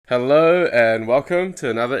Hello and welcome to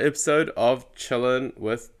another episode of Chillin'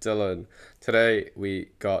 with Dylan. Today we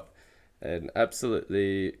got an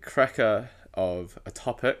absolutely cracker of a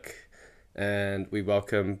topic, and we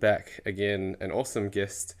welcome back again an awesome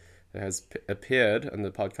guest that has appeared in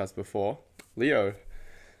the podcast before, Leo.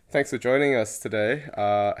 Thanks for joining us today.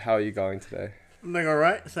 How are you going today? I'm doing all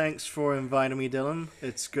right. Thanks for inviting me, Dylan.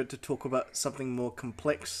 It's good to talk about something more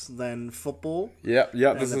complex than football Yep.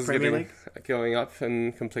 and This the is Premier League. going up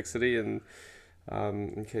in complexity, and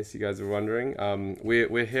in case you guys are wondering,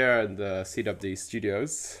 we're here in the CWD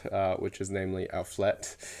studios, which is namely our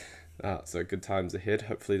flat. So good times ahead.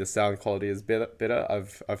 Hopefully the sound quality is better.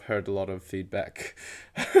 I've heard a lot of feedback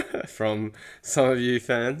from some of you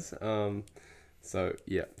fans. So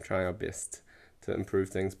yeah, trying our best to improve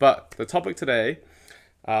things. But the topic today,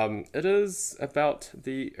 it is about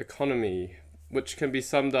the economy, which can be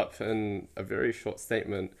summed up in a very short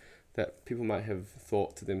statement that people might have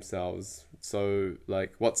thought to themselves. So,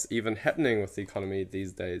 like, what's even happening with the economy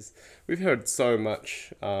these days? We've heard so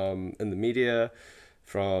much in the media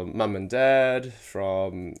from mum and dad,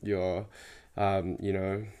 from your,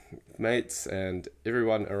 mates and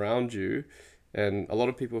everyone around you. And a lot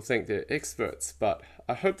of people think they're experts, but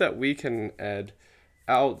I hope that we can add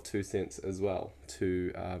our 2 cents as well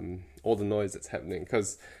to all the noise that's happening,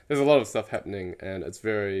 because there's a lot of stuff happening and it's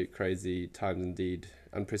very crazy times indeed,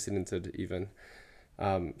 unprecedented even.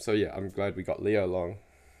 So yeah, I'm glad we got Leo along.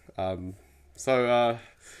 So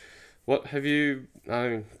what have you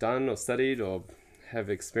done or studied or have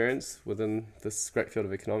experience within this great field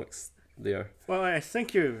of economics, Leo? Well, I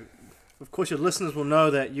think of course, your listeners will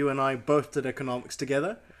know that you and I both did economics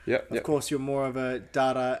together. Yep, Of yep, course, you're more of a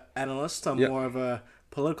data analyst. I'm yep, more of a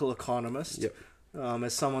political economist. yep,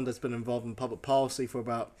 As someone that's been involved in public policy for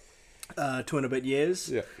about 2 and a bit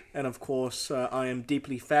years. yep. And of course, I am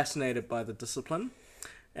deeply fascinated by the discipline.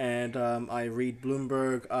 And I read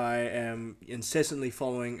Bloomberg. I am incessantly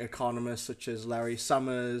following economists such as Larry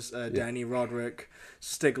Summers, Danny Roderick,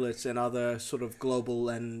 Stiglitz, and other sort of global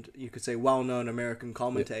and you could say well-known American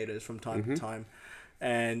commentators from time to time.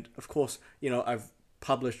 And of course, I've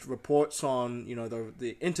published reports on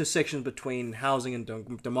the intersection between housing and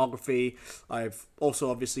demography. I've also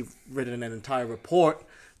obviously written an entire report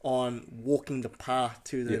on walking the path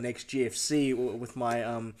to the next GFC with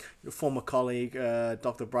my former colleague,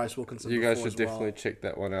 Dr. Bryce Wilkinson. You guys before should as well. definitely check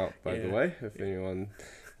that one out, by the Yeah. way, if anyone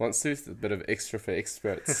wants to. It's a bit of extra for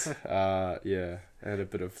experts. Yeah, and a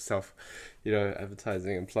bit of self,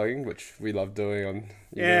 advertising and plugging, which we love doing on.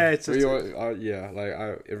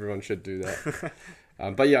 Everyone should do that.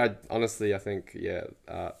 But yeah, honestly, I think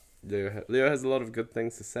Leo has a lot of good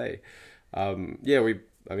things to say. I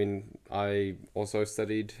also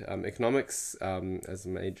studied economics as a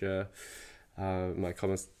major, my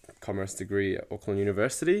commerce degree at Auckland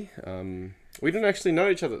University. We didn't actually know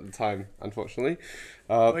each other at the time, unfortunately.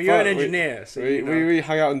 Well, you're an but engineer, so we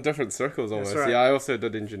hung out in different circles almost. right. Yeah, I also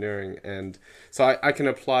did engineering, and so I can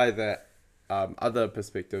apply that other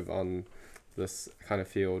perspective on this kind of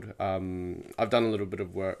field. I've done a little bit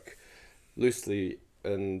of work loosely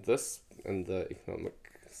in the economic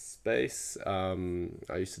space.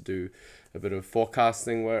 I used to do a bit of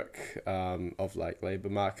forecasting work of like labor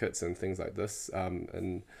markets and things like this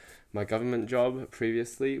in my government job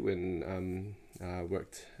previously when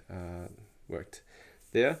worked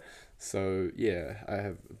there. So yeah, I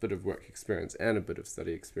have a bit of work experience and a bit of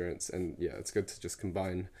study experience, and yeah, it's good to just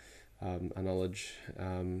combine our knowledge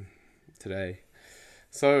today.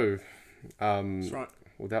 So That's right.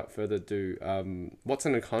 without further ado, what's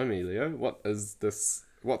an economy, Leo? What is this?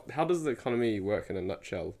 How does the economy work in a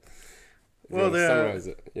nutshell? If you Well, want to summarize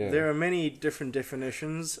it. Yeah. there are many different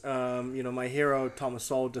definitions. My hero Thomas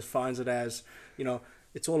Sowell defines it as,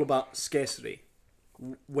 it's all about scarcity.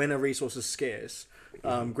 When a resource is scarce.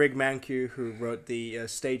 Greg Mankiw, who wrote the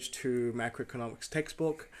Stage 2 macroeconomics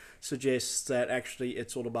textbook, suggests that actually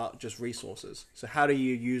it's all about just resources. So how do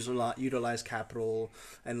you utilize capital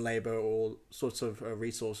and labor, all sorts of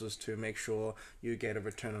resources to make sure you get a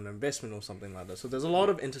return on investment or something like that. So there's a lot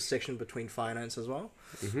of intersection between finance as well.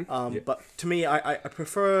 But to me, I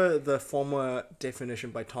prefer the former definition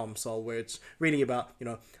by Tom Sowell, where it's really about,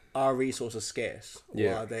 are resources scarce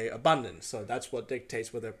or are they abundant? So that's what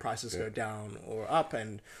dictates whether prices go down or up.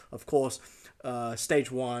 And of course,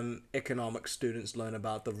 stage 1 economics students learn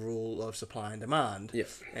about the rule of supply and demand.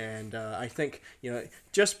 Yes. And I think,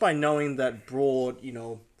 just by knowing that broad,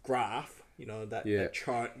 graph, that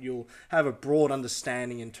chart, you'll have a broad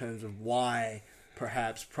understanding in terms of why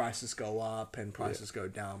perhaps prices go up and prices go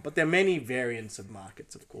down. But there are many variants of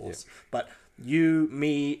markets, of course. But you,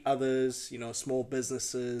 me, others, small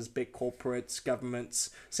businesses, big corporates,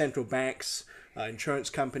 governments, central banks,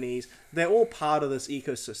 insurance companies, they're all part of this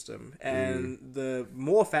ecosystem. And the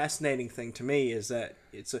more fascinating thing to me is that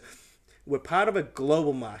we're part of a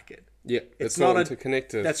global market. Yeah, it's not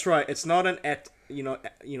interconnected. That's right. It's not an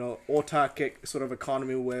autarkic sort of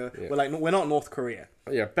economy where we're not North Korea.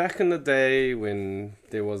 Yeah, back in the day when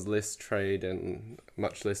there was less trade and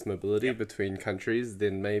much less mobility between countries,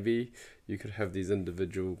 then maybe you could have these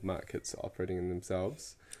individual markets operating in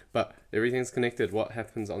themselves. But everything's connected. What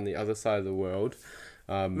happens on the other side of the world,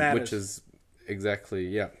 which is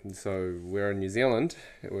exactly, So we're in New Zealand.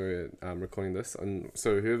 We're recording this. And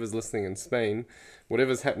so whoever's listening in Spain,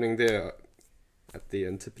 whatever's happening there at the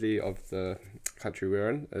antipode of the country we're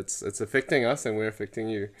in, it's affecting us and we're affecting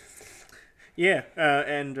you. Yeah,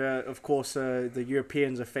 and of course, the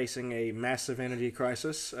Europeans are facing a massive energy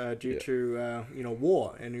crisis due to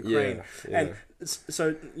war in Ukraine. And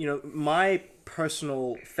so my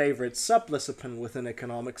personal favorite sub-discipline within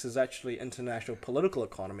economics is actually international political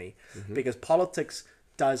economy, because politics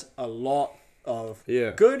does a lot of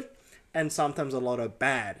good and sometimes a lot of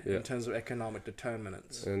bad in terms of economic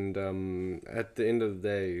determinants. And at the end of the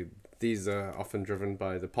day, these are often driven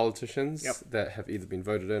by the politicians that have either been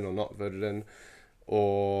voted in or not voted in,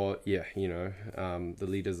 or the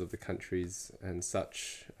leaders of the countries and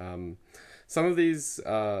such. Some of these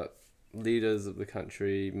leaders of the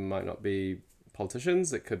country might not be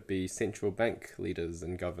politicians. It could be central bank leaders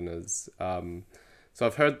and governors. So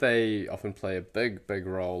I've heard they often play a big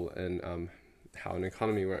role in how an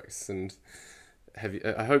economy works. And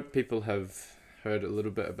I hope people have heard a little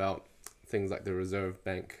bit about things like the Reserve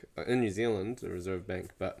Bank in New Zealand, the Reserve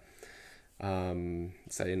Bank, but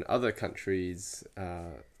say in other countries,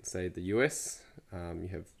 say the US, you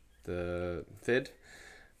have the Fed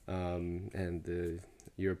and the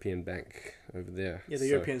European Bank over there. Yeah, the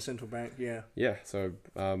European Central Bank, Yeah, so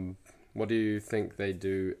what do you think they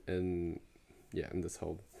do in this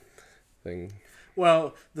whole thing?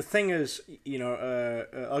 Well, the thing is,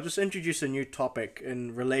 I'll just introduce a new topic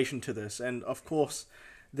in relation to this, and of course,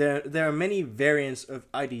 there are many variants of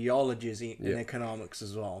ideologies in economics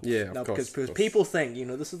as well. Yeah, now, of course. Because people think,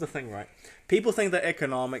 this is the thing, right? People think that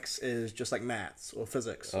economics is just like maths or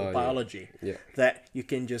physics or biology. Yeah. That you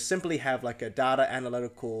can just simply have like a data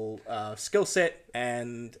analytical skill set,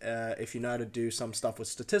 and if you know how to do some stuff with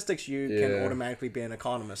statistics, you can automatically be an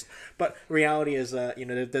economist. But reality is,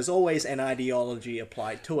 there's always an ideology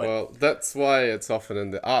applied to it. Well, that's why it's often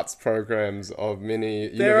in the arts programs of many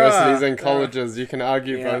universities and colleges. You can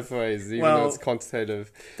argue both ways, even though it's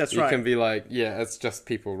quantitative. That's right. You can be like, it's just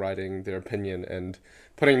people writing their opinion and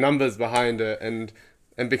putting numbers behind it, and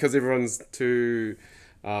because everyone's too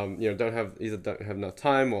don't have enough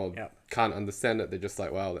time or can't understand it, they're just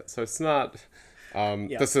like, wow, that's so smart.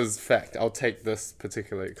 This is fact. I'll take this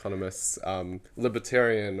particular economist's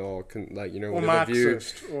libertarian or whatever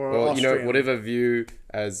Marxist view, or Austrian. Whatever view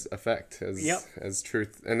as a fact, as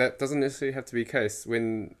truth, and that doesn't necessarily have to be the case.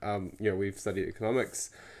 When we've studied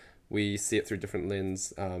economics, we see it through different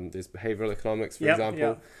lens. There's behavioral economics, for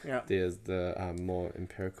example. There's the more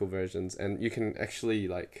empirical versions, and you can actually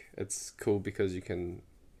it's cool because you can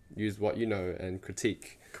use what you know and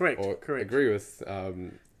critique or agree with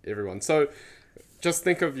everyone. So just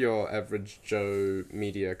think of your average Joe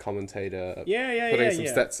media commentator putting some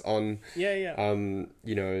stats on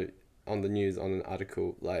on the news, on an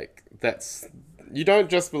article. That's, you don't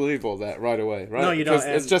just believe all that right away, right? No, you don't.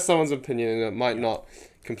 It's just someone's opinion, and it might not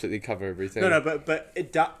completely cover everything. No, but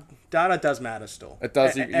data does matter still. It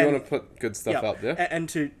does. You want to put good stuff out there. And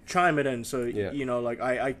to chime it in, so,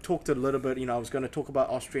 I talked a little bit, I was going to talk about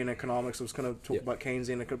Austrian economics, I was going to talk about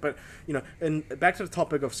Keynesian, but, and back to the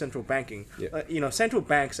topic of central banking, central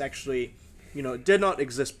banks actually, did not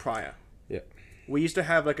exist prior. Yeah. We used to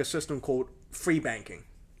have a system called free banking.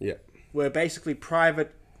 Yeah. Where basically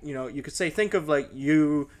private, you could say, think of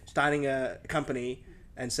you starting a company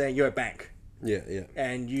and saying you're a bank. Yeah.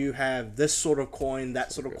 And you have this sort of coin,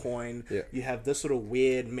 that sort of coin. Yeah. You have this sort of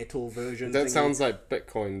weird metal version. That sounds like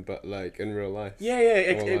Bitcoin, but in real life.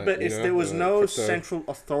 Yeah. But there was no crypto central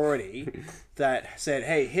authority that said,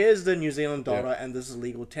 hey, here's the New Zealand dollar and this is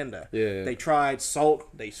legal tender. Yeah. They tried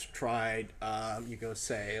salt. They tried, I've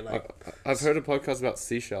heard a podcast about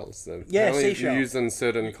seashells. Though. Seashells. Used in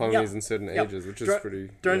certain economies in certain ages, which is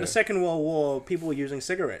pretty... During the Second World War, people were using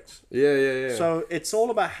cigarettes. Yeah. So it's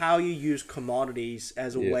all about how you use commodities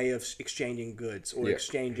as a way of exchanging goods or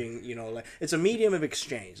exchanging, it's a medium of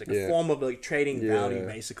exchange, a form of trading value,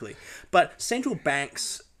 basically. But central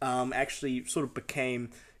banks actually sort of became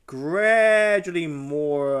gradually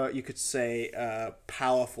more, you could say,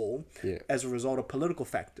 powerful Yeah. as a result of political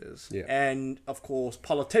factors. Yeah. And of course,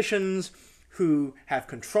 politicians who have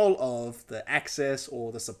control of the access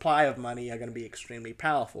or the supply of money are going to be extremely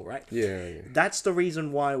powerful, right? Yeah, yeah. That's the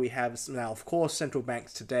reason why we have now, of course, central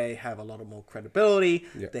banks today have a lot of more credibility.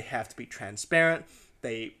 Yeah. They have to be transparent.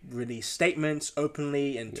 They release statements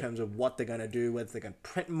openly in terms of what they're going to do, whether they're going to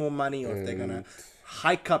print more money or if they're going to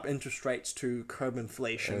hike up interest rates to curb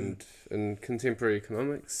inflation. And in contemporary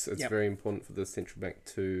economics, it's Yep. very important for the central bank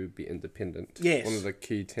to be independent. Yes. One of the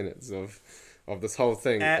key tenets of this whole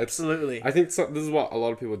thing. Absolutely. I think this is what a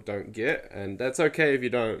lot of people don't get, and that's okay if you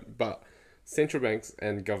don't, but central banks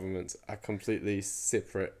and governments are completely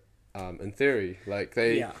separate in theory. Like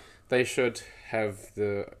Yeah. they should have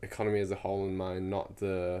the economy as a whole in mind, not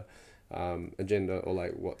the agenda or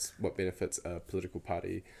like what benefits a political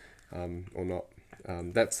party or not.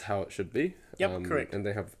 That's how it should be. Yep, correct. And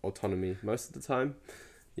they have autonomy most of the time.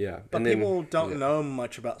 Yeah. But and then- people don't yeah. know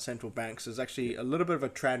much about central banks. It's actually a little bit of a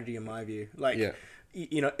tragedy in my view. Like, Yeah.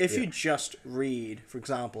 you know, if Yeah. you just read, for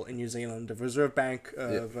example, in New Zealand, the Reserve Bank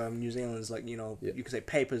of New Zealand's, like, you know, Yeah. you could say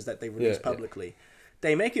papers that they release Yeah. publicly.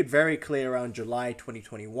 They make it very clear around July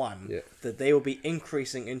 2021 Yeah. that they will be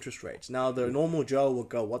increasing interest rates. Now, the normal Joe will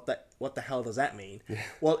go, what the hell does that mean?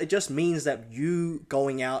 Well, it just means that you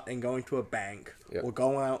going out and going to a bank Yeah. or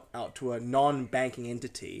going out to a non-banking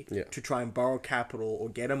entity Yeah. to try and borrow capital or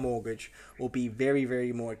get a mortgage will be very,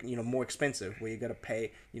 very more expensive, where you got to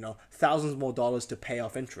pay, thousands more dollars to pay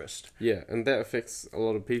off interest. Yeah, and that affects a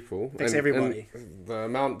lot of people. Affects and everybody. the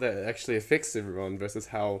amount that actually affects everyone versus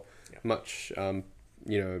how much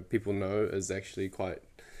people know is actually quite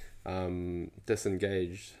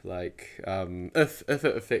disengaged. Like if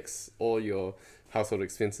it affects all your household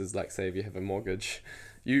expenses, like say if you have a mortgage,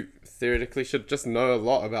 you theoretically should just know a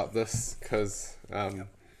lot about this because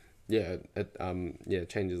it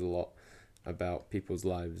changes a lot about people's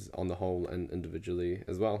lives on the whole and individually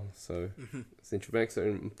as well. So central banks are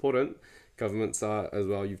important, governments are as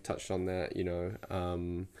well. You've touched on that.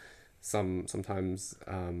 Sometimes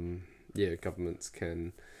governments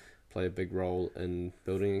can play a big role in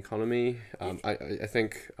building economy. I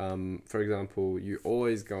think for example, you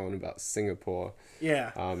always go on about Singapore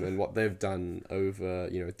and what they've done over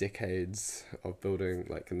decades of building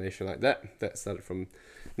like a nation like that started from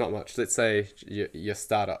not much. Let's say your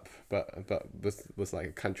startup, but with like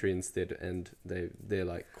a country instead, and they're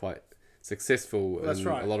like quite successful in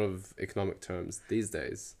a lot of economic terms these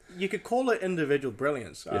days. You could call it individual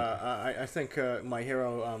brilliance. I think my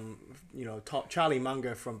hero, Charlie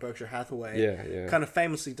Munger from Berkshire Hathaway, kind of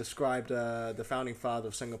famously described the founding father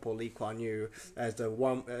of Singapore, Lee Kuan Yew, as the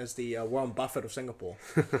Warren Buffett of Singapore.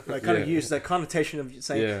 Like kind of used that connotation of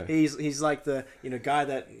saying he's like the guy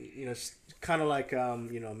that kind of like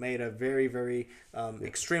made a very, very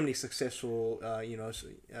extremely successessful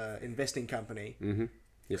investing company. Mm-hmm.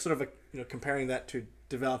 Yeah. Sort of comparing that to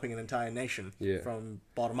developing an entire nation from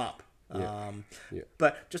bottom up.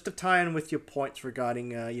 But just to tie in with your points regarding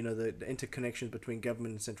the interconnections between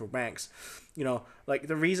government and central banks, like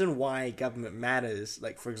the reason why government matters,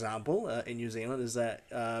 like for example in New Zealand, is that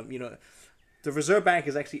the Reserve Bank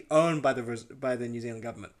is actually owned by the New Zealand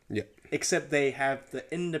government. Yeah. Except they have the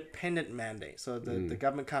independent mandate, so the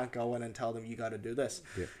government can't go in and tell them you got to do this.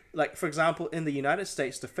 Yeah. Like for example, in the United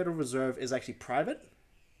States, the Federal Reserve is actually private.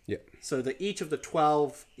 Yeah. So each of the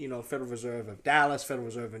 12, Federal Reserve of Dallas, Federal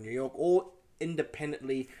Reserve of New York, all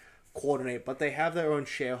independently coordinate, but they have their own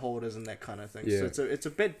shareholders and that kind of thing. Yeah. So it's a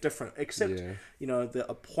bit different, except the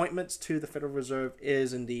appointments to the Federal Reserve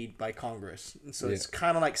is indeed by Congress. And so it's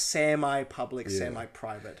kind of like semi-public,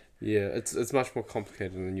 semi-private. Yeah, it's much more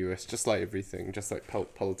complicated in the US, just like everything, just like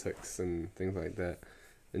politics and things like that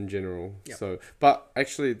in general. Yep. So, but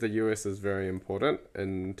actually the US is very important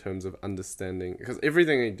in terms of understanding, because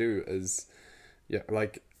everything they do is,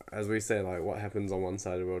 like, as we say, like what happens on one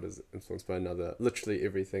side of the world is influenced by another. Literally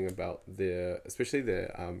everything about especially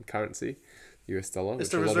their currency, US dollar. It's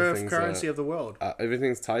the reserve currency of the world.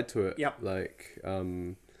 Everything's tied to it. Yep. Like,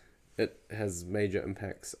 it has major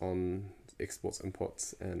impacts on exports,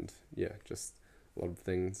 imports, and just a lot of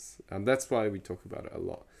things. That's why we talk about it a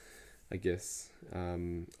lot, I guess.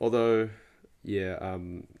 Although,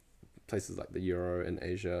 places like the Euro in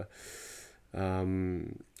Asia,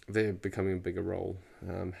 they're becoming a bigger role,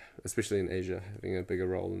 especially in Asia, having a bigger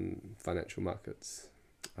role in financial markets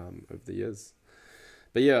over the years.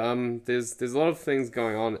 But there's a lot of things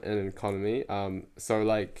going on in an economy. So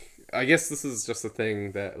like, I guess this is just a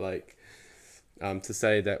thing that like, to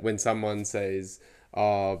say that when someone says,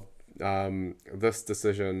 this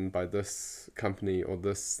decision by this company or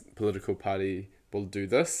this political party will do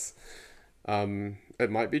this. It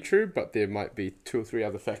might be true, but there might be 2 or 3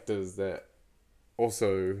 other factors that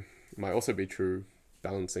might also be true,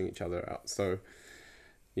 balancing each other out. So,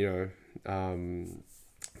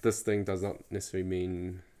 this thing does not necessarily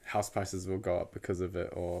mean house prices will go up because of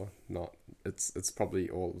it or not. It's probably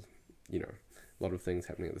all, a lot of things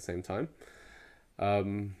happening at the same time.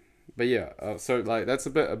 But yeah, so like that's a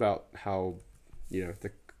bit about how,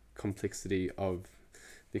 the complexity of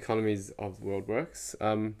the economies of the world works.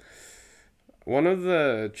 One of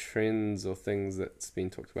the trends or things that's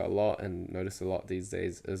been talked about a lot and noticed a lot these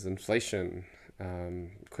days is inflation.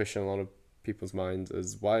 Question a lot of people's minds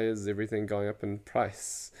is, why is everything going up in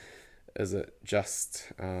price? Is it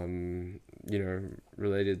just,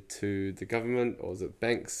 related to the government, or is it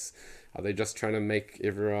banks? Are they just trying to make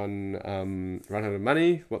everyone run out of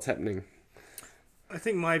money? What's happening? I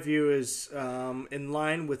think my view is in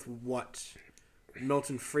line with what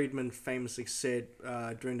Milton Friedman famously said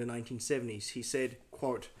during the 1970s. He said,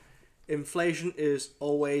 quote, "Inflation is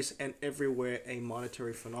always and everywhere a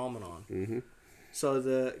monetary phenomenon." Mm-hmm.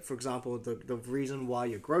 So for example, the reason why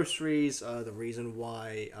your groceries, the reason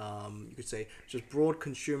why you could say just broad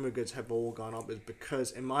consumer goods have all gone up is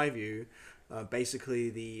because, in my view, basically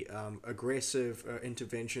the aggressive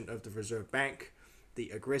intervention of the Reserve Bank, the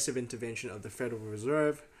aggressive intervention of the Federal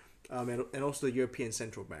Reserve, and also the European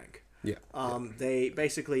Central Bank. Yeah. They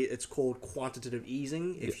basically, it's called quantitative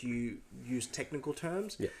easing if you use technical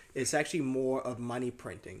terms. Yeah. It's actually more of money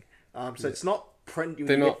printing. So it's not print.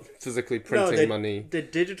 They're not physically printing money. They're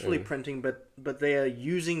digitally printing, but they are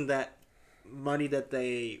using that money that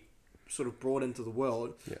they sort of brought into the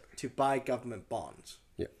world to buy government bonds.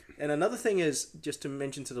 Yeah. And another thing is, just to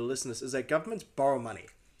mention to the listeners, is that governments borrow money.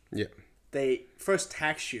 Yeah. They first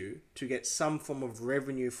tax you to get some form of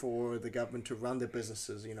revenue for the government to run their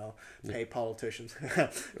businesses, pay politicians,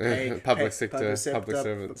 public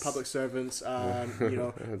servants,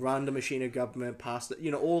 run the machine of government, pass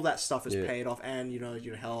the, all that stuff is paid off, and,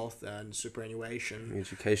 your health and superannuation.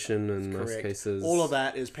 Education in most cases. All of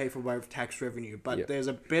that is paid for by tax revenue, but there's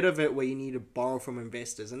a bit of it where you need to borrow from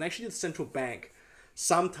investors. And actually the central bank,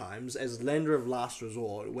 sometimes as lender of last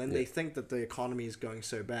resort, when they think that the economy is going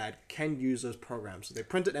so bad, can use those programs. So they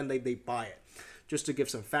print it and they buy it. Just to give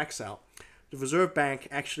some facts out, the Reserve Bank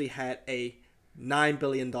actually had a $9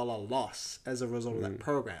 billion loss as a result of that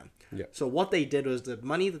program. Yeah. So what they did was the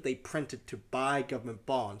money that they printed to buy government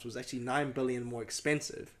bonds was actually $9 billion more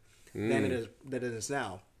expensive than it is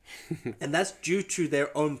now. And that's due to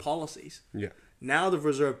their own policies. Yeah. Now the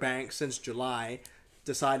Reserve Bank, since July,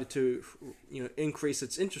 decided to increase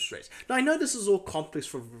its interest rates. Now I know this is all complex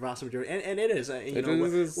for the vast majority, and it is.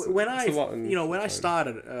 When I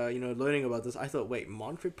started learning about this, I thought, wait,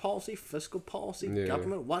 monetary policy, fiscal policy,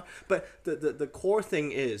 government, what? But the core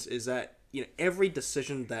thing is that every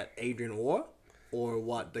decision that Adrian or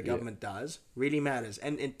what the government does really matters.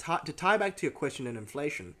 And to tie back to your question in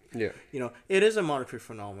inflation, it is a monetary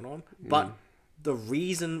phenomenon, but the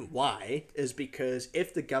reason why is because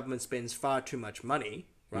if the government spends far too much money,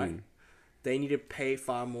 right, they need to pay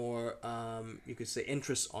far more, you could say,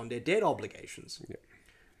 interest on their debt obligations. Yeah.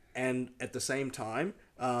 And at the same time,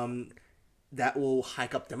 that will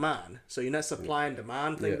hike up demand. So supply and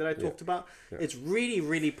demand thing that I talked about, it's really,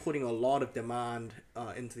 really putting a lot of demand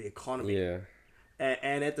into the economy. Yeah.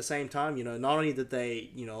 And at the same time, not only did they,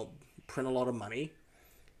 print a lot of money,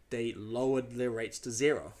 they lowered their rates to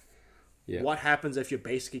zero. Yeah. What happens if you're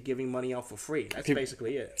basically giving money out for free? That's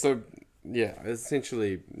basically it. So,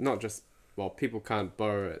 essentially, not just, people can't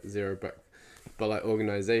borrow at zero, but like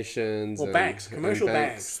organizations or banks, commercial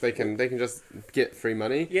banks. They can just get free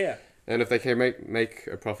money. Yeah. And if they can make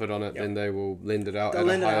a profit on it, then they will lend it out at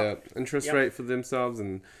a higher interest rate for themselves.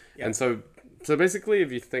 And so basically,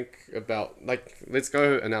 if you think about, let's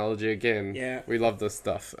go analogy again. Yeah. We love this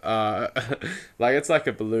stuff. It's like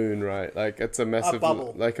a balloon, right? Like, it's a massive...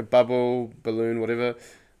 bubble. Like a bubble, balloon, whatever.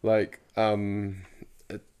 The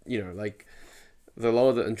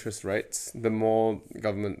lower the interest rates, the more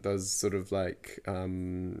government does sort of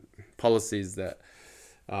policies that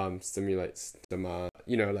stimulates demand.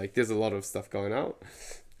 There's a lot of stuff going out.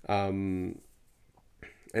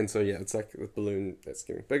 And so, it's like a balloon that's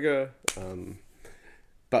getting bigger.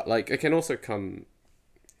 But, it can also come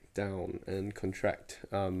down and contract.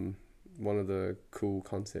 One of the cool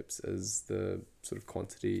concepts is the sort of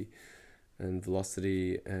quantity and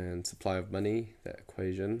velocity and supply of money, that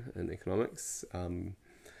equation in economics.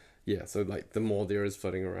 So, the more there is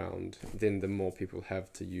floating around, then the more people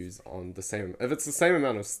have to use on the same... If it's the same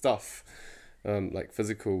amount of stuff,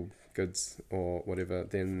 physical goods or whatever,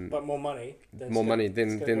 then But more money. Then more money, it's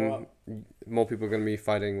then gonna go up. more people are going to be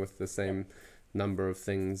fighting with the same number of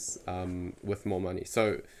things with more money.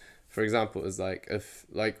 So, for example, is like if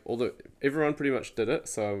like although everyone pretty much did it,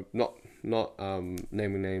 so not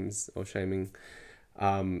naming names or shaming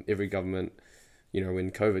every government. You know,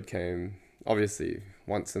 when COVID came, obviously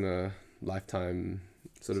once in a lifetime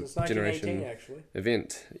sort Since of 1918, generation actually.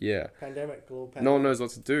 event. Yeah. Pandemic, global pandemic. No one knows what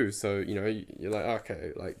to do, so you know you're like,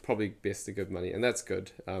 okay, like probably best to give money, and that's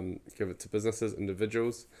good. Give it to businesses,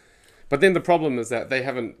 individuals, but then the problem is that they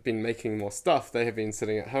haven't been making more stuff. They have been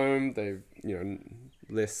sitting at home. They've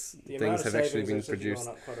less The amount things of have actually savings been has actually produced.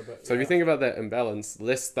 gone up quite a bit. So if you think about that imbalance,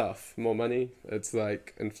 less stuff, more money, it's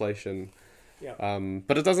like inflation. Yeah.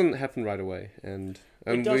 But it doesn't happen right away, and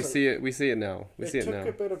we doesn't. see it. We see it now. We see it took now.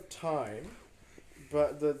 a bit of time,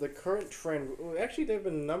 but the current trend. Well, actually, there have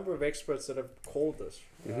been a number of experts that have called this.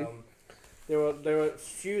 Mhm. There were a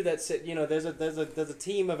few that said, there's a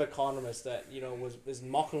team of economists that was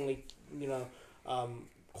mockingly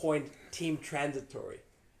coined team transitory.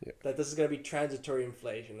 Yeah. That this is going to be transitory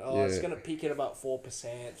inflation. It's Yeah. going to peak at about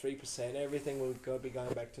 4%, 3%. Everything will be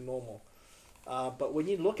going back to normal. But when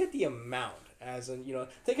you look at the amount, as in,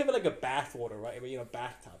 think of it like a bath water, right?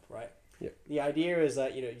 Bathtub, right? Yeah. The idea is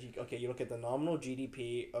that, you look at the nominal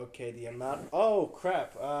GDP, okay, the amount, oh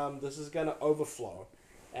crap, this is going to overflow.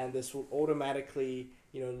 And this will automatically,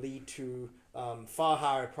 lead to far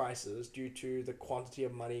higher prices due to the quantity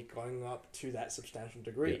of money going up to that substantial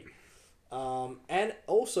degree. And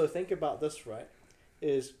also think about this, right?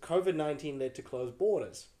 Is COVID-19 led to closed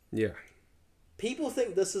borders. Yeah. People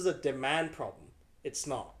think this is a demand problem. It's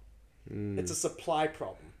not. It's a supply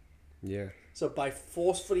problem. Yeah. So by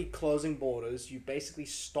forcefully closing borders, you basically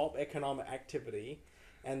stop economic activity,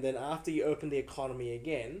 and then after you open the economy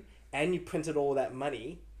again, and you printed all that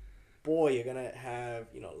money, boy, you're gonna have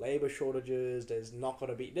labor shortages. There's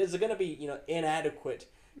gonna be inadequate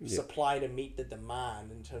supply to meet the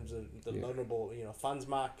demand in terms of the loanable funds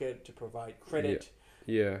market to provide credit.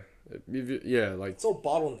 Yeah. Like It's all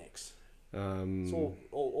bottlenecks. um. It's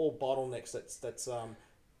all bottlenecks that's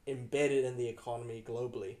embedded in the economy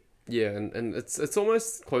globally. Yeah, and it's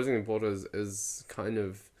almost closing the borders is kind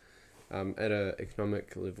of at a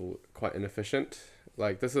economic level quite inefficient.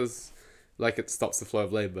 Like this is like it stops the flow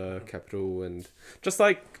of labor, capital, and just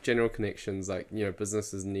like general connections. Like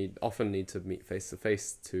businesses often need to meet face to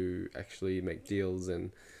face to actually make deals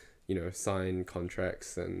and sign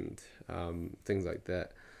contracts and things like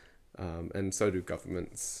that. And so do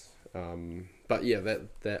governments. But yeah,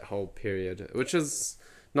 that whole period, which is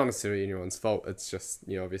not necessarily anyone's fault. It's just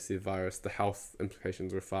obviously the virus, the health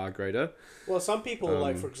implications were far greater. Well, some people,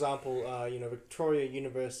 like for example, Victoria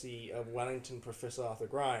University of Wellington professor Arthur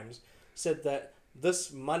Grimes said that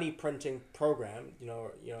this money printing program,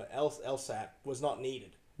 LSAP, was not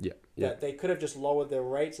needed. Yeah. That they could have just lowered their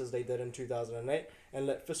rates as they did in 2008 and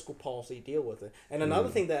let fiscal policy deal with it. And another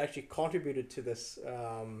thing that actually contributed to this,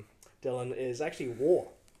 Dylan, is actually war.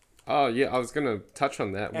 Oh yeah, I was gonna touch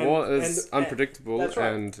on that. War is unpredictable, that's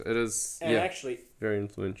right. and it is Actually, very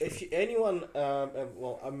influential. if anyone,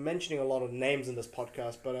 I'm mentioning a lot of names in this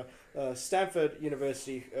podcast, but Stanford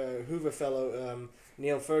University Hoover Fellow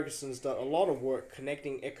Neil Ferguson's done a lot of work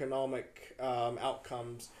connecting economic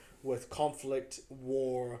outcomes with conflict,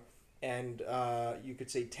 war, and you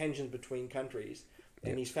could say tensions between countries.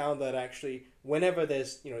 And he's found that actually, whenever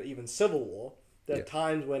there's even civil war, there are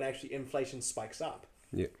times when actually inflation spikes up.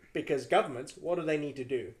 Yeah. Because governments, what do they need to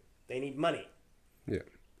do? They need money. Yeah.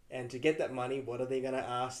 And to get that money, what are they going to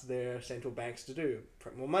ask their central banks to do?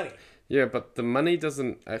 Print more money. Yeah, but the money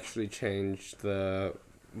doesn't actually change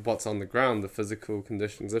what's on the ground, the physical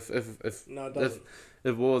conditions. No, it doesn't.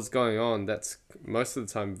 If war's going on, that's most of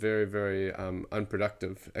the time very, very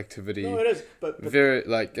unproductive activity. No, it is. But very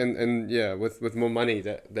like and yeah, with more money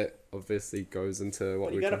that obviously goes into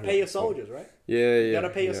what you we're got to talking pay your about. soldiers, right? Yeah, You got to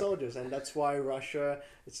pay your soldiers, and that's why Russia.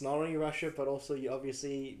 It's not only Russia, but also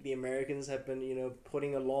obviously the Americans have been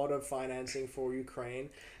putting a lot of financing for Ukraine,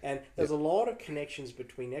 and there's a lot of connections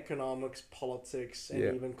between economics, politics,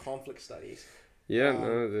 and even conflict studies. Yeah,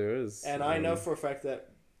 no, there is. And I know for a fact that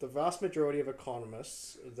the vast majority of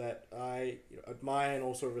economists that I admire and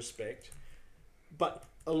also respect, but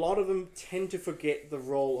a lot of them tend to forget the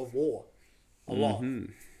role of war a lot.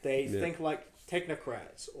 They think like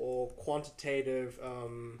technocrats or quantitative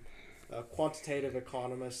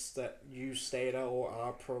economists that use Stata or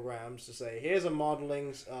R programs to say, here's a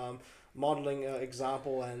modeling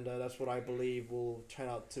example, and that's what I believe will turn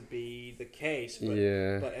out to be the case.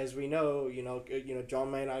 But as we know, John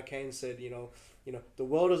Maynard Keynes said, the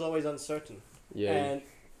world is always uncertain. Yeah. And,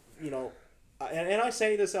 and I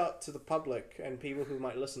say this out to the public and people who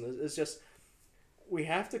might listen, it's just we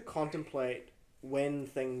have to contemplate when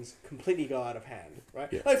things completely go out of hand,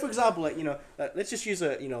 right? Yeah. Like for example, like let's just use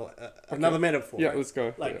another metaphor. Yeah, right? let's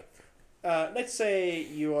go. Like, let's say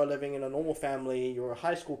you are living in a normal family. You're a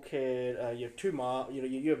high school kid. You have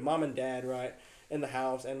you have mom and dad, right, in the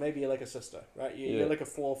house, and maybe you're like a sister, right? You're like a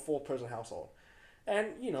four person household,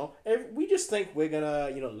 and if we just think we're gonna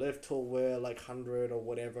live till we're like 100 or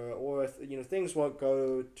whatever, or things won't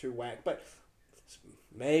go to whack, but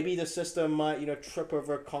maybe the sister might trip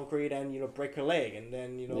over concrete and break her leg, and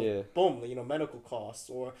then boom, medical costs,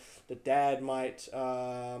 or the dad might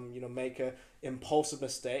make a impulsive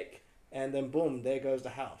mistake, and then boom, there goes the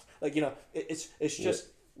house. Like it's just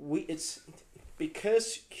it's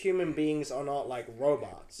because human beings are not like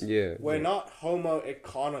robots. We're not Homo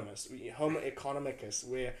economicus,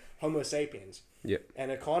 we're Homo sapiens.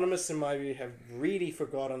 And economists in my view have really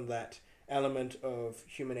forgotten that element of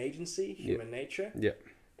human agency, human nature.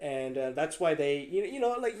 And that's why they,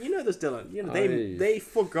 this, Dylan. They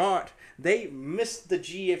forgot, they missed the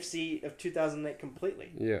GFC of 2008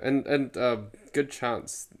 completely. And good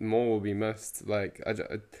chance more will be missed. Like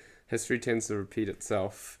history tends to repeat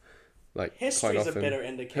itself. Like history is a better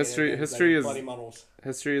indicator. History is bloody models.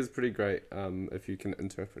 History is pretty great. If you can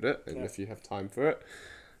interpret it and if you have time for it.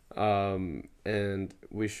 And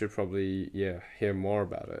we should probably hear more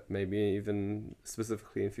about it, maybe even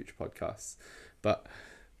specifically in future podcasts. But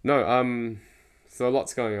no, so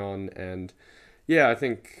lots going on, and I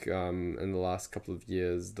think in the last couple of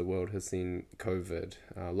years the world has seen COVID,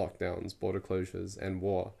 lockdowns, border closures, and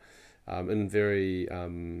war in very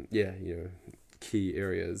key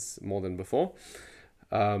areas more than before.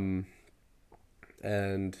 And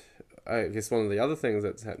I guess one of the other things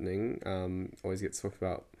that's happening always gets talked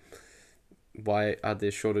about. Why are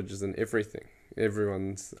there shortages in everything?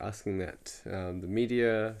 Everyone's asking that. The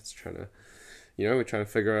media is trying to, we're trying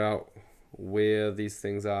to figure out where these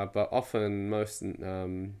things are. But often, most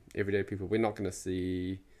everyday people, we're not going to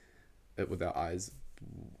see it with our eyes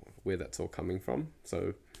where that's all coming from.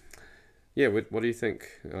 So, what do you think?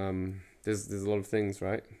 There's a lot of things,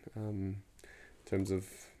 right? In terms of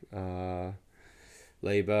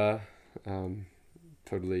labor,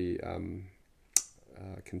 totally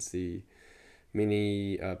can see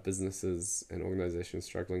many businesses and organizations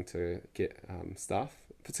struggling to get staff,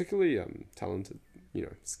 particularly talented,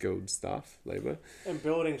 skilled staff, labor. And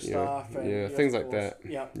building staff. And things like that.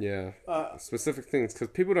 Specific things, because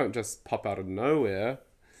people don't just pop out of nowhere.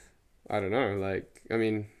 I don't know,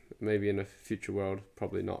 maybe in a future world,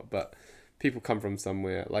 probably not, but people come from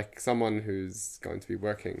somewhere, like someone who's going to be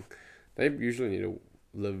working, they usually need to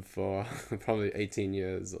live for probably 18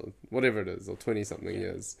 years or whatever it is, or 20 something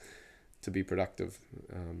years to be productive.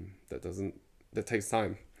 That takes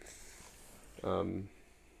time. I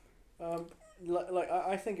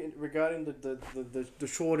think regarding the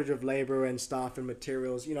shortage of labor and staff and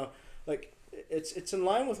materials, it's in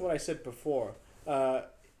line with what I said before.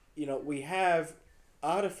 We have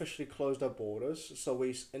artificially closed our borders, so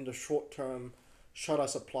we in the short term shut our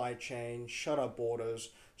supply chain, shut our borders,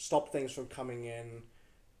 stop things from coming in,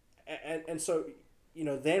 and so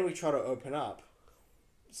then we try to open up.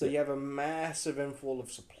 So you have a massive inflow of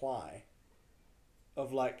supply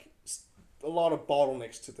of a lot of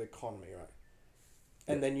bottlenecks to the economy, right?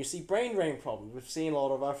 And then you see brain drain problems. We've seen a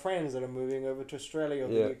lot of our friends that are moving over to Australia or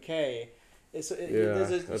the UK.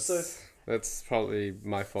 That's probably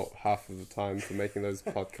my fault half of the time for making those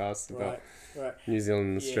podcasts about New Zealand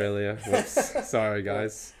and Australia. Whoops. Sorry,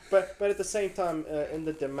 guys. But at the same time, in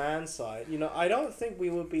the demand side, I don't think we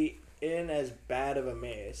would be in as bad of a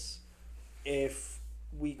mess if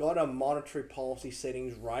we got our monetary policy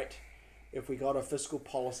settings right, if we got our fiscal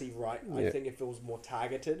policy right. I think if it was more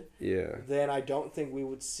targeted, then I don't think we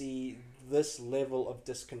would see this level of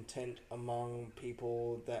discontent among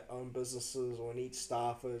people that own businesses or need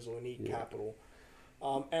staffers or need capital.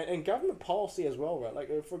 And government policy as well, right? Like,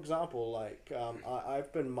 for example,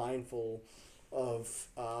 I've been mindful of,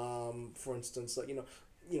 for instance,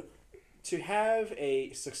 to have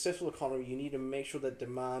a successful economy, you need to make sure that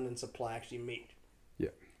demand and supply actually meet.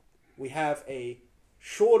 We have a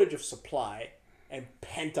shortage of supply and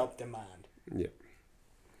pent-up demand.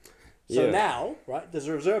 So now, right, the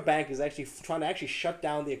Reserve Bank is actually trying to actually shut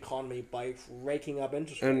down the economy by raking up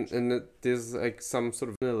interest rates. And there's some sort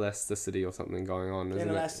of inelasticity or something going on, isn't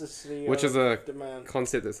it? Which is a demand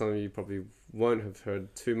concept that some of you probably won't have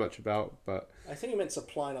heard too much about, but I think you meant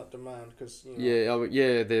supply, not demand, because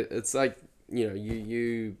it's like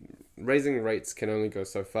you raising rates can only go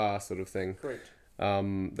so far, sort of thing. Correct.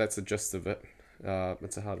 That's the gist of it.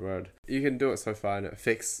 It's a hard word. You can do it so far, and it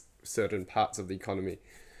affects certain parts of the economy.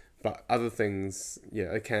 But other things,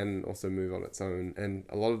 yeah, it can also move on its own. And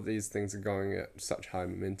a lot of these things are going at such high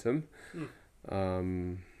momentum.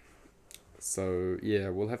 So, yeah,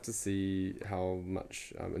 we'll have to see how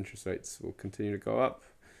much interest rates will continue to go up.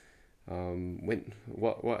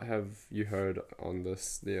 What have you heard on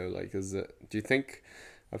this, Leo? Like, do you think,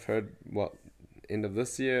 I've heard, end of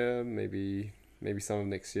this year, maybe some of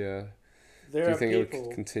next year? Do you think it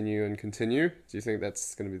will continue and continue? Do you think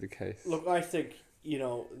that's going to be the case? Look, I think,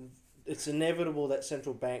 it's inevitable that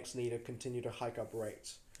central banks need to continue to hike up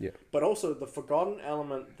rates. Yeah. But also the forgotten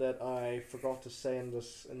element that I forgot to say in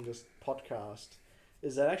this podcast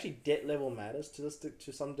is that actually debt level matters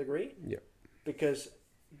to some degree. Yeah. Because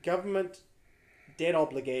government debt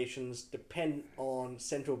obligations depend on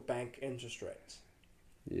central bank interest rates.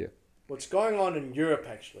 Yeah. What's going on in Europe,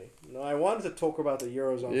 actually? I wanted to talk about the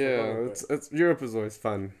Eurozone. Yeah, it's Europe is always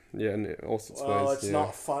fun. Yeah, in all sorts of ways. Well, it's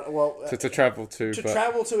not fun. Well, to travel to.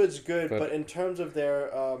 Travel to, it's good, but in terms of their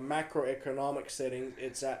macroeconomic setting,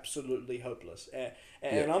 it's absolutely hopeless.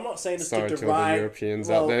 And I'm not saying this to deride. Sorry to all the Europeans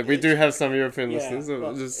out there. We do have some European listeners.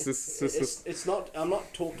 It's not. I'm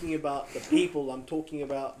not talking about the people. I'm talking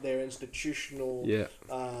about their institutional. Yeah.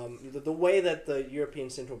 The way that the European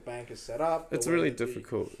Central Bank is set up. It's really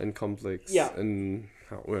difficult and complex. Yeah. In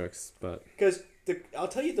how it works, but because I'll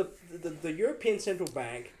tell you the European Central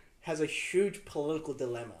Bank has a huge political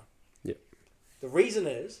dilemma. Yeah. The reason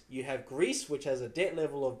is you have Greece, which has a debt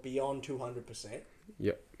level of beyond 200%.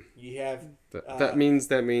 Yep. You have that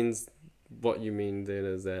means what you mean then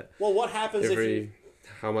is that what happens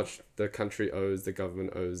how much the country owes, the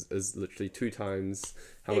government owes, is literally 2 times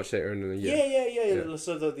how much they earn in a year. Yeah.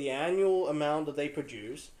 So the annual amount that they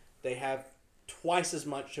produce, they have twice as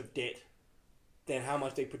much of debt than how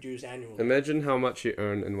much they produce annually. Imagine how much you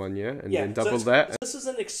earn in 1 year and then double that. This is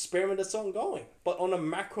an experiment that's ongoing. But on a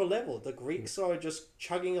macro level, the Greeks are just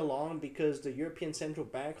chugging along because the European Central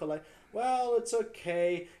Bank are like, well, it's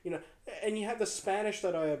okay. And you have the Spanish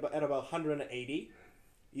that are at about 180.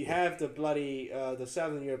 You have the the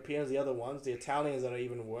Southern Europeans, the other ones, the Italians that are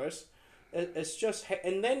even worse. It's just,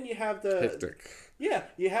 and then you have the hectic. Yeah,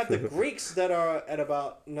 you have the Greeks that are at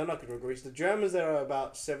about not the Greeks, the Germans that are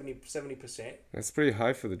about 70%. That's pretty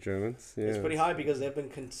high for the Germans. Yeah, it's pretty high because they've been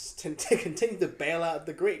continuing to bail out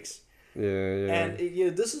the Greeks. Yeah. And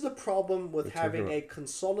this is the problem with having a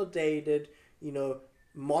consolidated,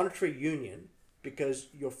 monetary union, because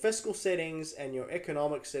your fiscal settings and your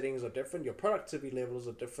economic settings are different, your productivity levels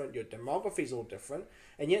are different, your demography is all different,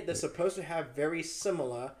 and yet they're supposed to have very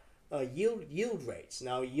similar yield rates.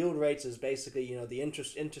 Now, yield rates is basically the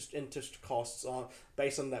interest costs are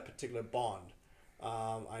based on that particular bond.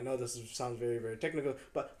 I know this sounds very, very technical,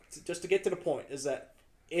 but just to get to the point is that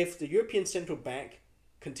if the European Central Bank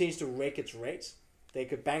continues to rake its rates, they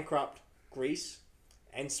could bankrupt Greece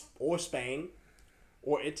or Spain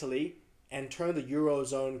or Italy and turn the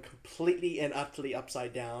Eurozone completely and utterly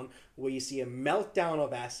upside down, where you see a meltdown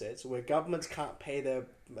of assets, where governments can't pay their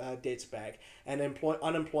debts back, and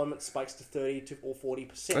unemployment spikes to 30 or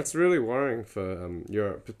 40%. That's really worrying for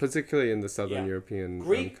Europe, particularly in the southern European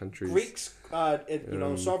countries. Greeks,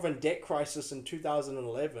 sovereign debt crisis in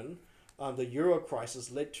 2011, the Euro crisis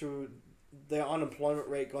led to their unemployment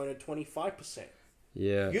rate going to 25%.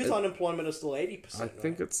 Yeah, youth unemployment is still 80%. I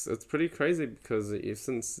think it's pretty crazy because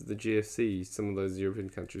since the GFC, some of those European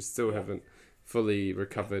countries still haven't fully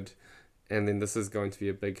recovered, and then this is going to be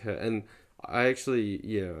a big hit. And I actually,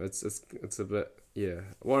 it's a bit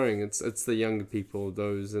worrying. It's the younger people,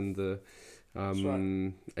 those in the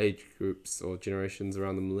age groups or generations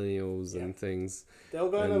around the millennials and things. They'll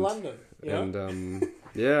go to London, and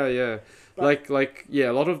But,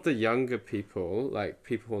 a lot of the younger people, like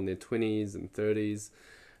people in their 20s and 30s,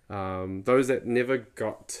 those that never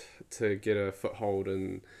got to get a foothold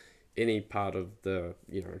in any part of the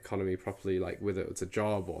economy properly, like whether it's a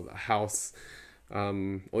job or a house,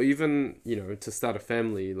 or even to start a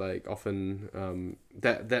family, like often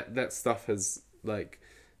that stuff has, like,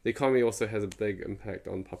 the economy also has a big impact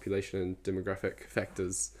on population and demographic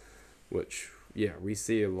factors, which we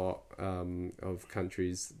see a lot of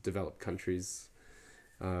countries, developed countries,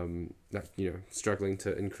 that struggling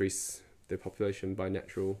to increase their population by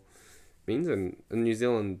natural means. And in New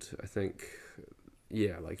Zealand, I think,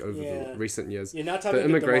 over the recent years,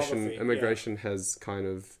 the immigration has kind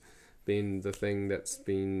of been the thing that's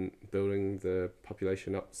been building the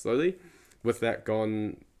population up slowly. With that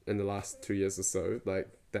gone in the last 2 years or so, like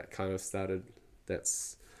that kind of started.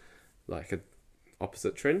 That's like a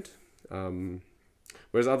opposite trend.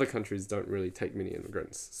 Whereas other countries don't really take many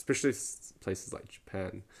immigrants, especially places like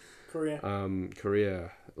Japan, Korea.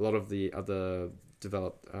 A lot of the other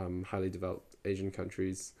developed, highly developed Asian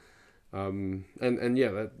countries. And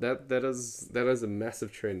yeah, that is a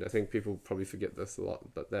massive trend. I think people probably forget this a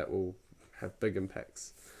lot, but that will have big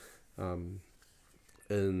impacts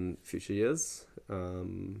in future years.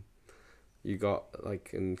 You got, like,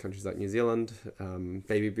 in countries like New Zealand,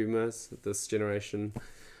 baby boomers, this generation,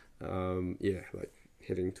 like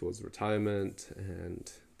heading towards retirement,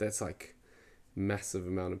 and that's like massive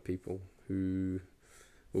amount of people who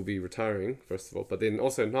will be retiring, first of all, but then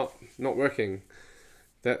also not working.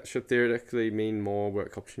 That should theoretically mean more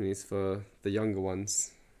work opportunities for the younger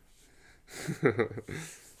ones.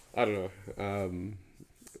 I don't know.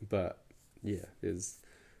 But yeah, there's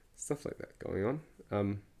stuff like that going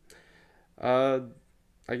on.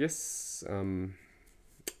 I guess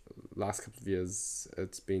last couple of years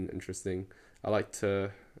it's been interesting. I like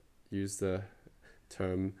to use the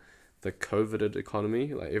term the COVIDed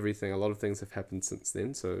economy. Like, a lot of things have happened since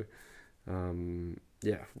then. So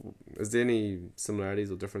is there any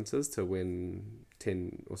similarities or differences to when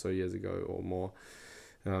 10 or so years ago or more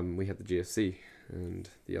we had the GFC and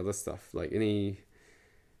the other stuff? Like, any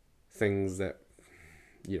things that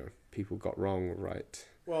people got wrong or right?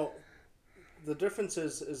 Well, the difference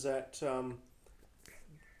is that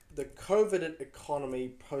the COVID economy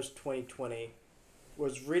post 2020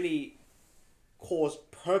 was really caused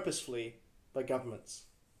purposefully by governments.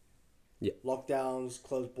 Yeah. Lockdowns,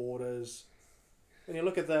 closed borders. When you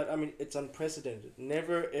look at that, I mean, it's unprecedented.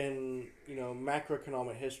 Never in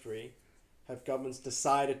macroeconomic history have governments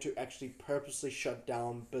decided to actually purposely shut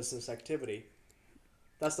down business activity.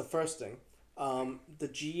 That's the first thing. The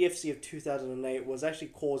GFC of 2008 was actually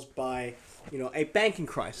caused by, a banking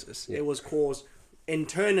crisis. Yeah. It was caused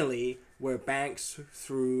internally, where banks,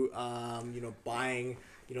 through, buying,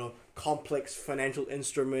 complex financial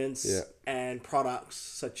instruments and products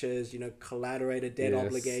such as, collateralated debt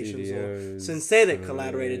obligations CDOs, or synthetic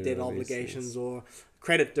collateralated debt obligations or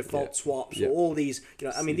credit default swaps or all these,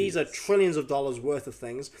 these are trillions of dollars worth of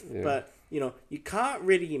things, but, you can't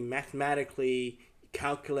really mathematically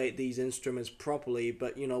calculate these instruments properly,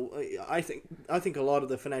 but I think a lot of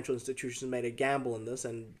the financial institutions made a gamble in this,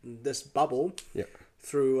 and this bubble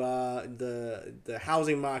through the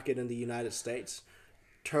housing market in the United States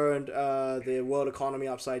turned the world economy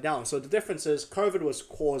upside down. So the difference is COVID was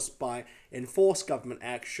caused by enforced government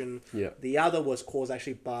action. The other was caused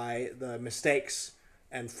actually by the mistakes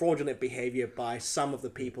and fraudulent behavior by some of the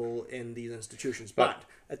people in these institutions. But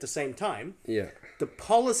at the same time, the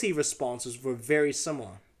policy responses were very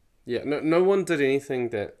similar. No one did anything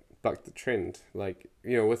that bucked the trend. Like,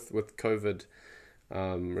 with COVID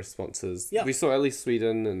responses, we saw at least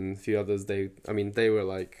Sweden and a few others. They were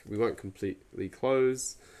like, we weren't completely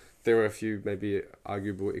closed. There were a few maybe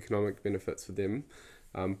arguable economic benefits for them,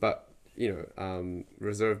 but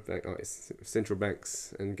reserve bank, central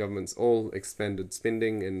banks and governments all expanded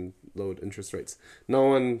spending and lowered interest rates. No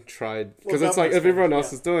one tried, because it's like, if everyone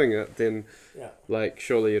else is doing it, then like,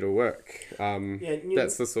 surely it'll work.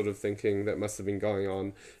 That's the sort of thinking that must have been going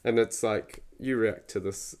on. And it's like, you react to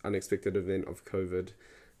this unexpected event of COVID,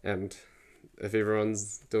 and if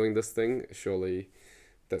everyone's doing this thing, surely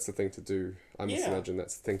that's the thing to do. I must imagine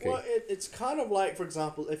that's the thinking. Well, it's kind of like, for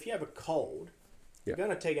example, if you have a cold, you're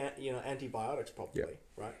going to take antibiotics probably,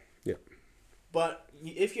 right? But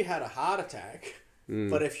if you had a heart attack,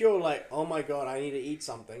 but if you're like, oh my God, I need to eat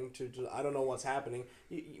something I don't know what's happening,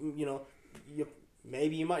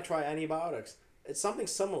 maybe you might try antibiotics. It's something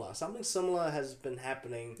similar. Something similar has been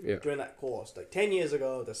happening during that course. Like 10 years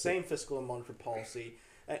ago, the same fiscal and monetary policy.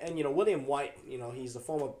 And William White, he's the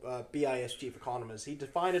former BIS chief economist. He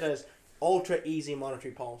defined it as ultra easy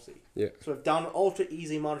monetary policy. So we've done ultra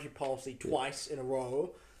easy monetary policy twice in a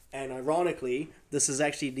row, and ironically, this is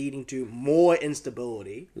actually leading to more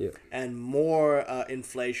instability and more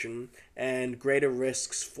inflation and greater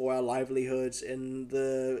risks for our livelihoods in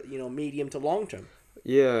the medium to long term.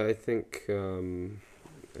 I think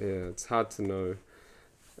it's hard to know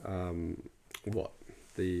what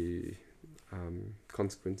the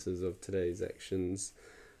consequences of today's actions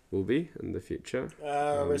will be in the future.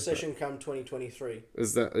 Recession come 2023.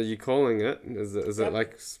 Are you calling it? Is it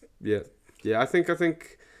like, I think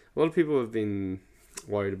a lot of people have been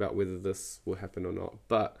worried about whether this will happen or not.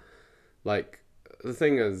 But like, the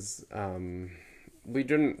thing is, we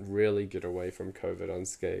didn't really get away from COVID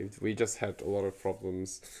unscathed. We just had a lot of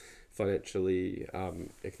problems financially,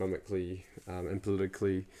 economically, and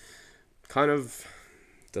politically, kind of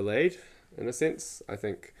delayed in a sense. I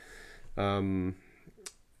think in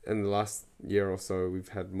the last year or so, we've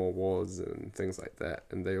had more wars and things like that,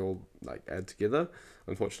 and they all like add together,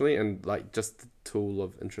 unfortunately. And like, just the tool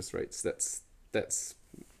of interest rates, that's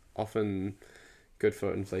often good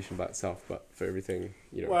for inflation by itself, but for everything,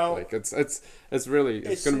 you know, Well, like it's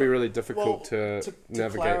going to be really difficult to to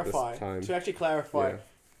navigate clarify, this time. to actually clarify, Yeah.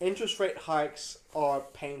 interest rate hikes are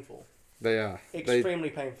painful, They are.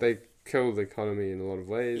 extremely painful. They kill the economy in a lot of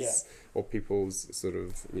ways, Yeah. or people's sort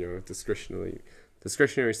of, you know,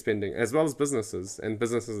 discretionary spending, as well as businesses. And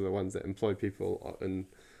businesses are the ones that employ people in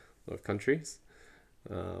a lot of countries.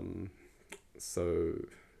 So,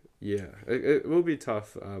 yeah, it will be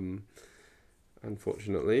tough,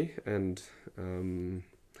 unfortunately. And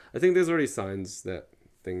I think there's already signs that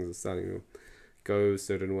things are starting to go a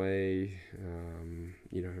certain way.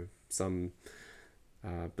 You know, some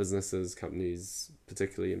businesses, companies,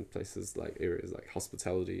 particularly in places like areas like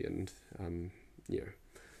hospitality and, you know,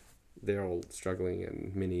 they're all struggling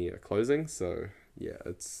and many are closing. So, yeah,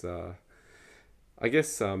 it's, I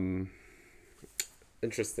guess,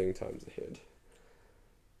 interesting times ahead.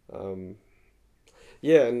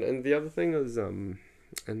 Yeah, and the other thing is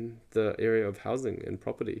in the area of housing and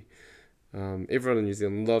property. Everyone in New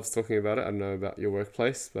Zealand loves talking about it. I don't know about your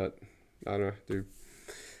workplace, but I don't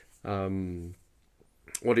know.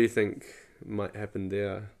 What do you think might happen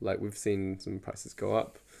there? Like, we've seen some prices go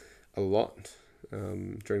up a lot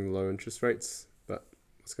during the low interest rates, but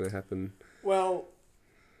what's going to happen? Well,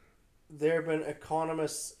 there have been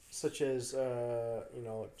economists such as you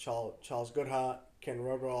know, Charles Goodhart, Ken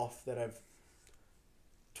Rogoff, that have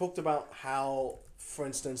talked about how, for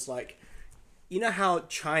instance, like, you know how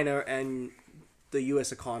China and the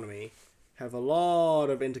U.S. economy have a lot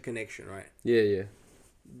of interconnection, right? Yeah.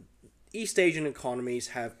 East Asian economies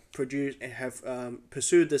have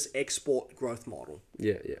pursued this export growth model.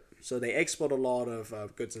 Yeah. So they export a lot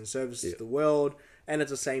of goods and services Yeah. to the world, and at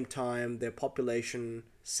the same time, their population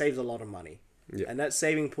saves a lot of money. Yeah. And that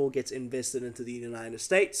saving pool gets invested into the United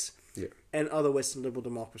States Yeah. and other Western liberal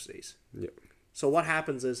democracies. Yeah. So what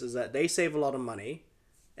happens is that they save a lot of money,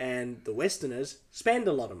 and the Westerners spend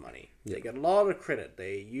a lot of money. Yeah. They get a lot of credit.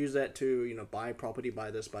 They use that to, you know, buy property,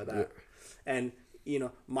 buy this, buy that. Yeah. And, you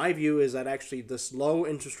know, my view is that actually this low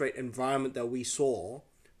interest rate environment that we saw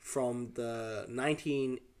from the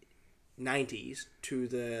 1990s to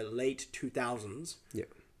the late 2000s Yeah.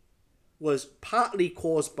 was partly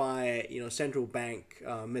caused by, you know, central bank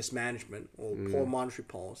mismanagement or poor monetary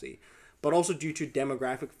policy, but also due to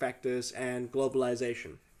demographic factors and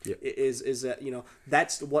globalization. Yeah. Is that, you know,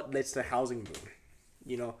 that's what led to the housing boom.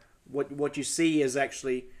 You know, what you see is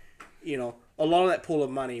actually, you know, a lot of that pool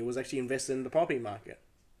of money was actually invested in the property market.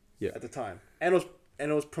 Yeah. At the time, and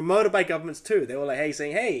it was promoted by governments too. They were like,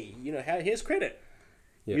 hey, you know, here's credit.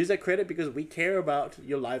 Yeah. Use that credit because we care about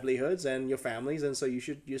your livelihoods and your families, and so you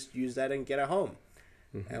should just use that and get a home.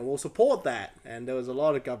 Mm-hmm. And we'll support that. And there was a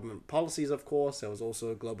lot of government policies, of course. There was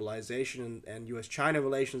also globalization and U.S.-China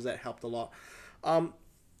relations that helped a lot.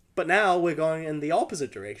 But now we're going in the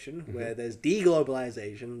opposite direction, where there's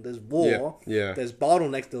deglobalization, there's war, there's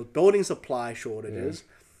bottlenecks, there's building supply shortages,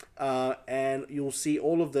 and you'll see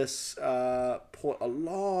all of this put a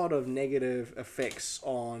lot of negative effects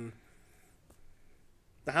on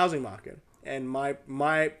the housing market. And my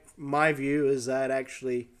view is that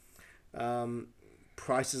actually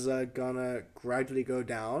prices are gonna gradually go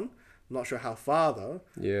down. I'm not sure how far though.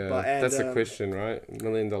 Yeah, that's a question, right? $1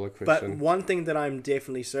 million question. But one thing that I'm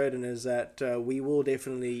definitely certain is that we will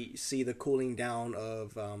definitely see the cooling down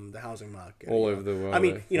of the housing market. All over the world. I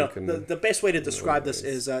mean, you know, the best way to describe this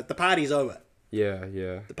is the party's over. Yeah.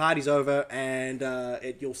 The party's over, and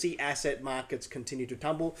you'll see asset markets continue to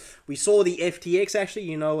tumble. We saw the FTX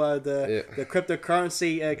actually, you know, the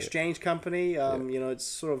cryptocurrency exchange company. You know, it's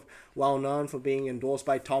sort of well known for being endorsed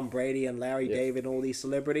by Tom Brady and Larry David and all these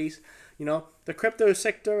celebrities. You know, the crypto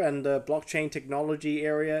sector and the blockchain technology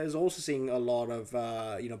area is also seeing a lot of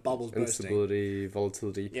you know, bubbles bursting. Instability,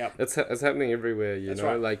 volatility. Yeah, it's happening everywhere. You know,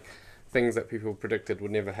 right. like things that people predicted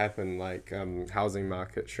would never happen, like housing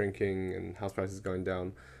market shrinking and house prices going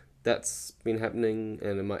down. That's been happening,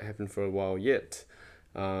 and it might happen for a while yet.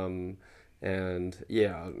 And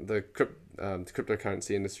yeah, the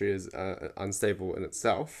cryptocurrency industry is unstable in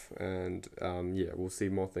itself, and yeah, we'll see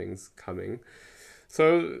more things coming.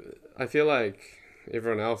 So I feel like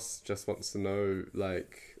everyone else just wants to know,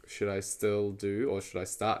 like, should I still do, or should I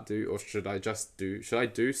start do, or should I just do? Should I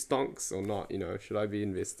do stonks or not? You know, should I be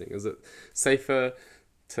investing? Is it safer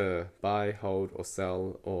to buy, hold, or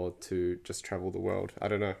sell, or to just travel the world? I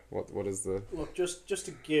don't know. What is the... Look, just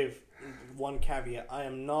to give one caveat, I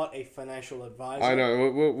am not a financial advisor. I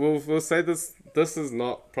know. We'll say this is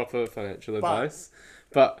not proper financial advice,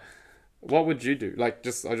 but what would you do? Like,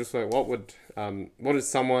 I just like, what is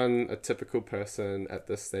someone, a typical person at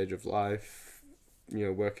this stage of life, you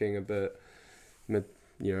know, working a bit mid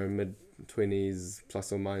 20s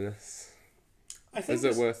plus or minus? I think Is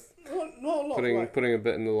it worth not a lot. Like, putting a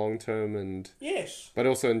bit in the long term yes. but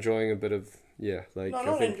also enjoying a bit of like No, I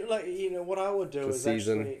not think like what I would do the is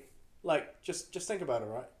season. actually like just think about it,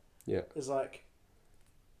 right? Yeah. Is like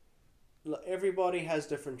everybody has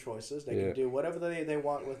different choices. They Yeah. can do whatever they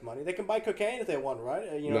want with money. They can buy cocaine if they want, right?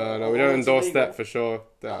 No, we don't it's endorse illegal. that for sure.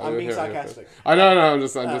 I'm being sarcastic. I know, no, I'm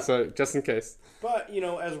just just in case. But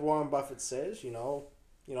as Warren Buffett says,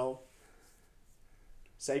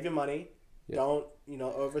 save your money. Yeah. Don't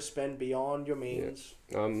overspend beyond your means.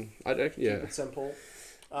 I don't. Yeah. Keep it simple.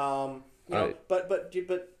 But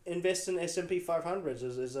invest in S&P 500s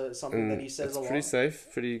is something that he says a lot. It's pretty safe.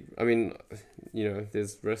 I mean,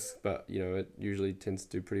 there's risk, but it usually tends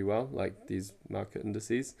to do pretty well. Like these market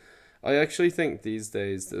indices, I actually think these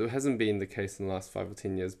days it hasn't been the case in the last 5 or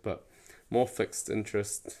 10 years, but more fixed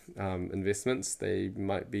interest investments, they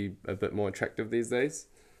might be a bit more attractive these days.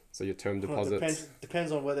 So your term deposits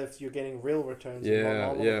depends on whether you're getting real returns or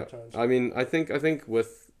nominal returns. I mean, I think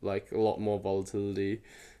with like a lot more volatility,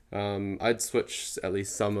 I'd switch at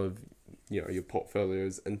least some of your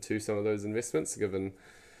portfolios into some of those investments, given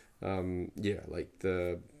like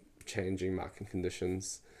the changing market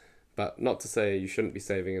conditions. But not to say you shouldn't be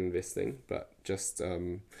saving and investing, but just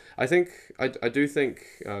I think I do think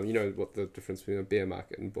what the difference between a bear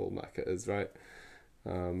market and bull market is, right?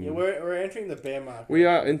 We're entering the bear market.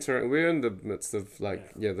 We're in the midst of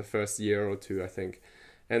the first year or two, I think,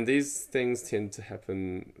 and these things tend to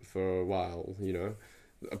happen for a while.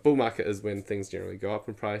 A bull market is when things generally go up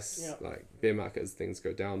in price. Yeah. Like bear market is things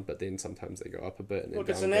go down, but then sometimes they go up a bit. And Look,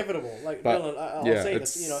 then it's down inevitable. Like but, Dylan, I'll say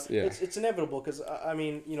this. It's inevitable because I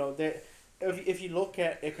mean, if you look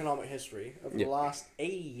at economic history over the last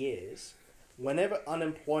 80 years, whenever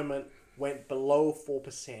unemployment went below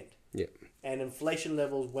 4%, and inflation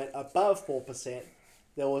levels went above 4%,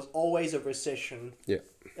 there was always a recession.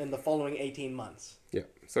 In the following 18 months. Yeah.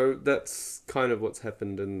 So that's kind of what's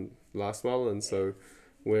happened in the last while, and so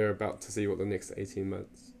we're about to see what the next 18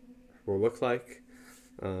 months will look like.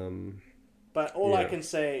 But all I can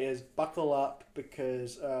say is buckle up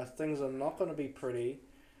because things are not going to be pretty.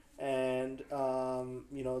 And,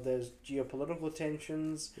 there's geopolitical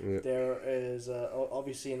tensions. Yeah. There is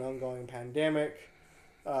obviously an ongoing pandemic.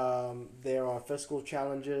 There are fiscal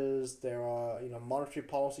challenges. There are, monetary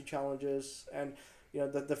policy challenges. And,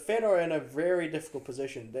 the Fed are in a very difficult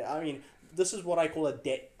position. This is what I call a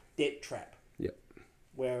debt trap.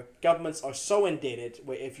 Where governments are so indebted,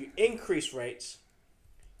 where if you increase rates,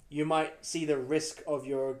 you might see the risk of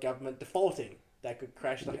your government defaulting. That could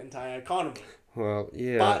crash the entire economy. Well,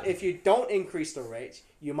 yeah. But if you don't increase the rates,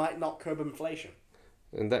 you might not curb inflation.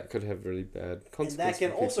 And that could have really bad consequences. And that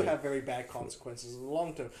can also have very bad consequences in the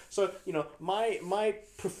long term. So, my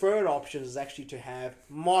preferred option is actually to have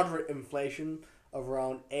moderate inflation of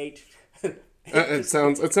around 8. It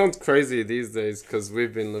sounds crazy these days because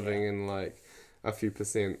we've been living in like a few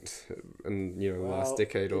percent in the last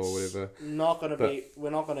decade or whatever. We're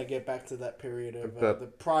not gonna get back to that period of the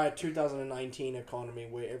prior 2019 economy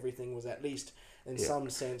where everything was at least in some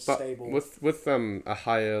sense stable. With a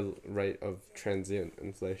higher rate of transient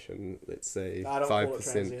inflation, let's say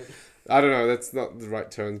 5%. I don't know, that's not the right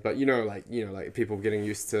terms, but like people getting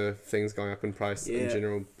used to things going up in price in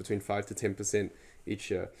general between 5 to 10% each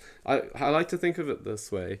year. I like to think of it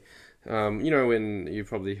this way. When you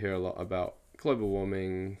probably hear a lot about global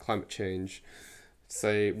warming, climate change,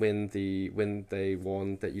 say when they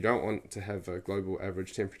warn that you don't want to have a global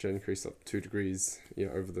average temperature increase of 2 degrees,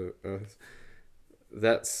 over the Earth.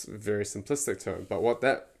 That's a very simplistic term, but what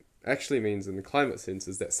that actually means in the climate sense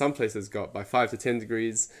is that some places go up by 5 to 10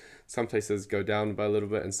 degrees, some places go down by a little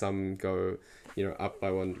bit, and some go, up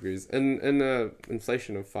by 1 degrees. In a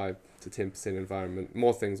inflation of 5 to 10% environment,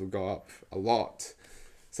 more things will go up a lot.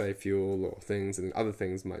 Say fuel or things, and other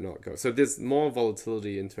things might not go. So there's more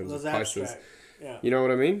volatility in terms of prices. Abstract. Yeah. You know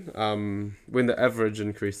what I mean? When the average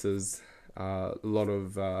increases, a lot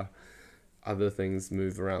of other things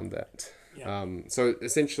move around that. Yeah. So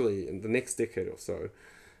essentially, in the next decade or so,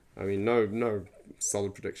 I mean, no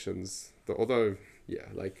solid predictions. But although,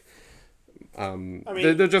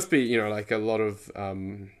 there'll just be like a lot of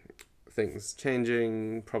things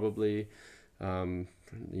changing probably.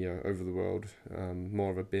 Over the world,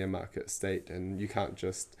 more of a bear market state, and you can't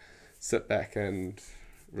just sit back and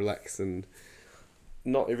relax, and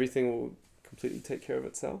not everything will completely take care of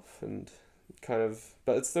itself, and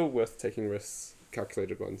but it's still worth taking risks,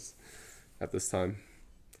 calculated ones, at this time,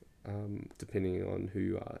 depending on who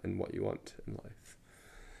you are and what you want in life.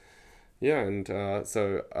 Yeah, and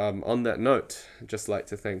so on that note, I'd just like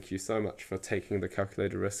to thank you so much for taking the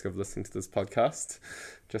calculated risk of listening to this podcast.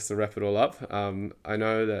 Just to wrap it all up, I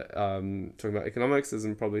know that talking about economics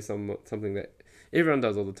isn't probably something that everyone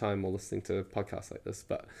does all the time while listening to podcasts like this,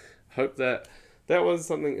 but hope that that was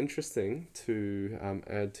something interesting to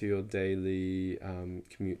add to your daily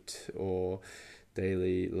commute or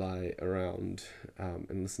daily lie around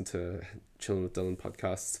and listen to Chilling with Dylan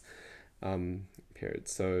podcast. Period.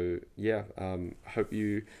 So yeah, hope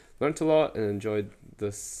you learnt a lot and enjoyed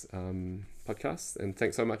this podcast. And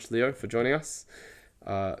thanks so much, Leo, for joining us.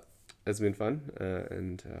 It's been fun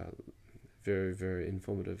and very, very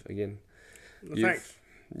informative again. Well, thanks.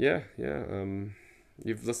 Yeah.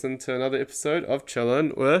 You've listened to another episode of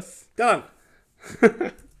Chillin' with Done.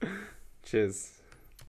 Cheers.